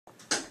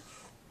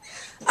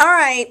All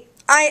right.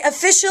 I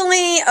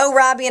officially owe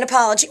Robbie an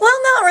apology. Well,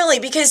 not really,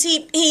 because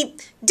he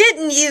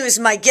didn't use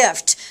my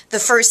gift the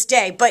first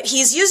day, but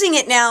he's using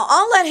it now.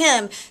 I'll let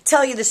him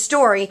tell you the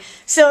story.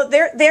 So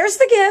there's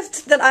the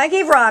gift that I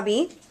gave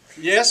Robbie.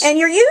 Yes. And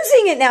you're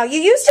using it now. You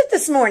used it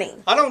this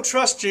morning. I don't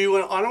trust you,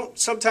 and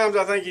sometimes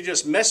I think you're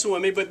just messing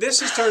with me, but this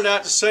has turned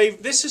out to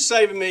this is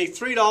saving me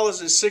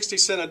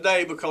 $3.60 a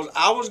day because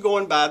I was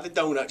going by the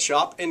donut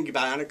shop and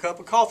buying a cup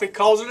of coffee,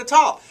 calls at the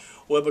top.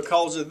 Well,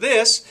 because of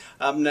this,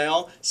 I'm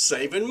now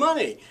saving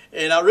money.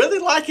 And I really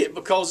like it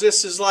because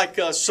this is like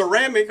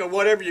ceramic or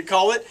whatever you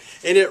call it.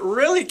 And it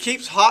really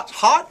keeps hot,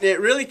 hot. And it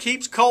really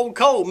keeps cold,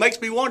 cold. Makes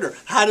me wonder,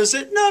 how does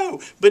it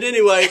know? But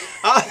anyway,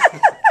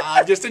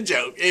 just a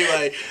joke.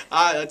 Anyway,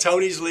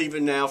 Tony's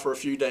leaving now for a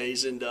few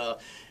days. And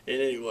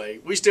anyway,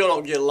 we still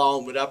don't get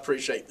along, but I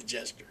appreciate the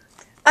gesture.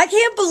 I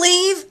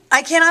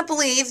cannot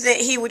believe that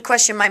he would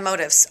question my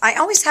motives. I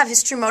always have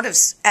his true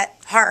motives at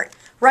heart.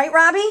 Right,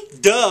 Robbie?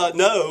 Duh,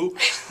 no.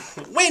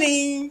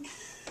 Winning!